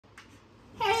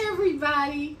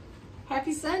everybody.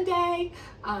 Happy Sunday.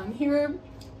 I'm here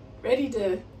ready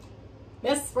to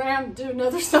mess around and do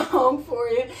another song for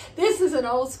you. This is an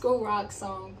old school rock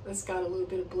song that's got a little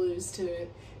bit of blues to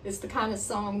it. It's the kind of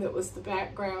song that was the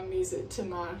background music to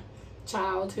my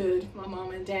childhood. My mom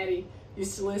and daddy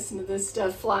used to listen to this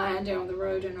stuff flying down the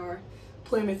road in our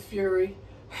Plymouth Fury.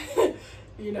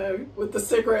 You know, with the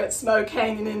cigarette smoke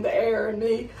hanging in the air and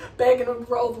me begging them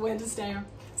to roll the windows down.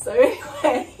 So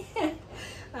anyway,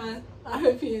 I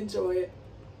hope you enjoy it.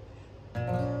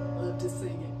 Love to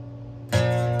sing it.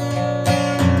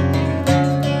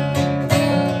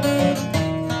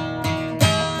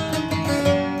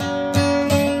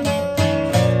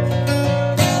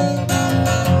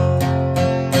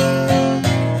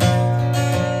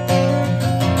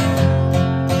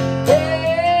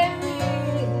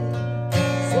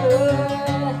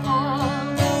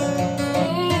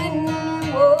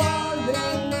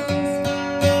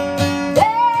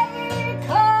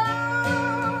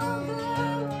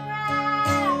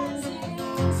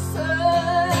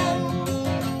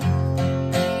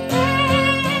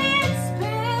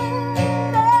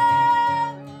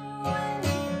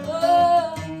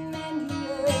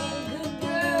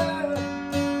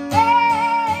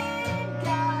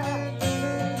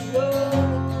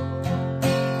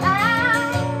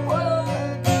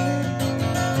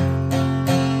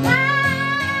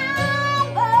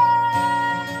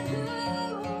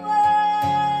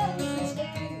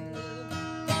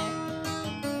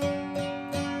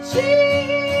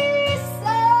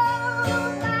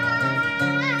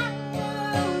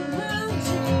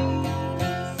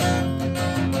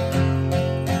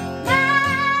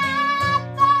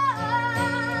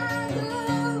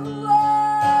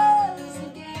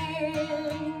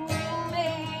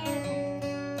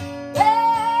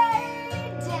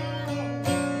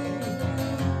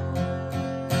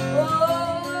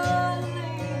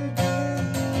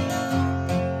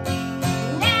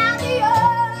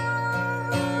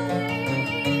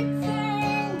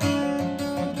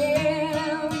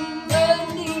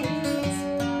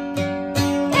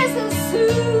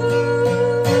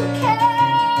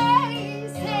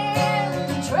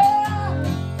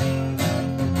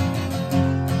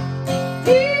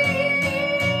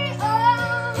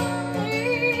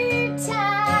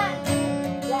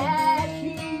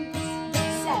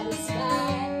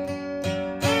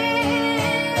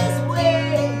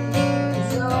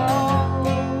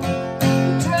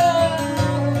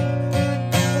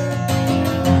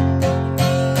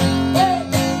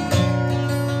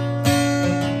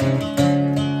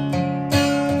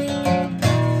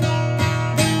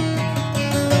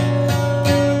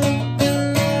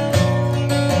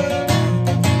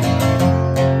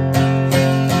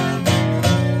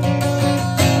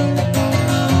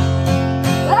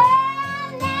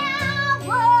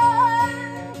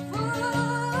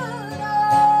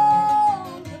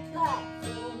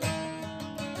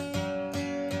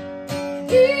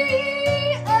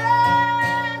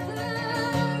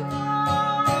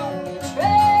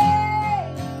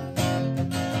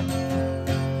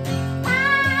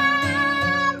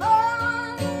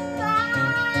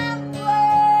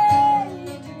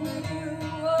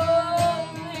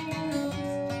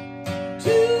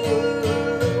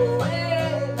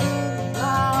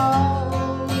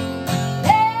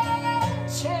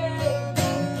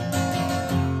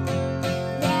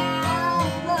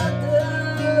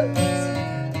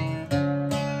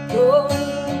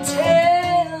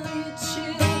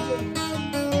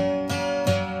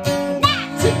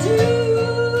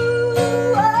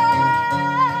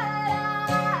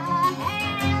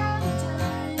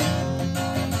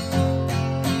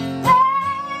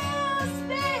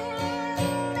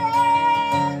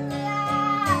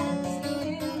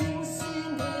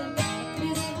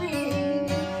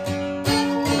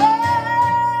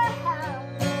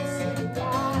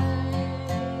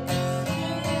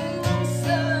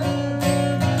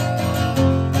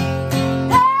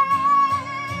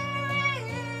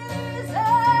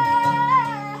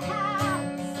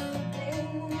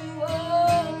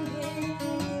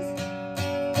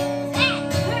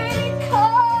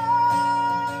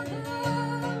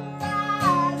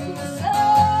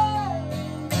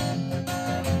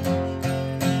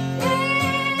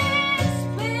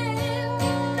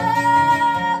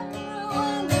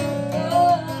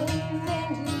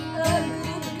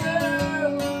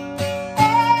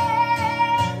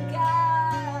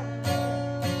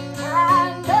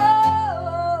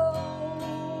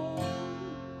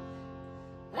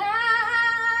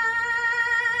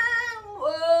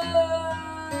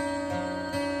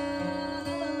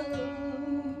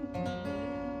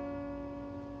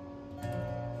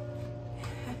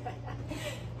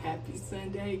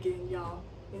 Sunday again, y'all.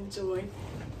 Enjoy.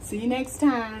 See you next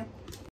time.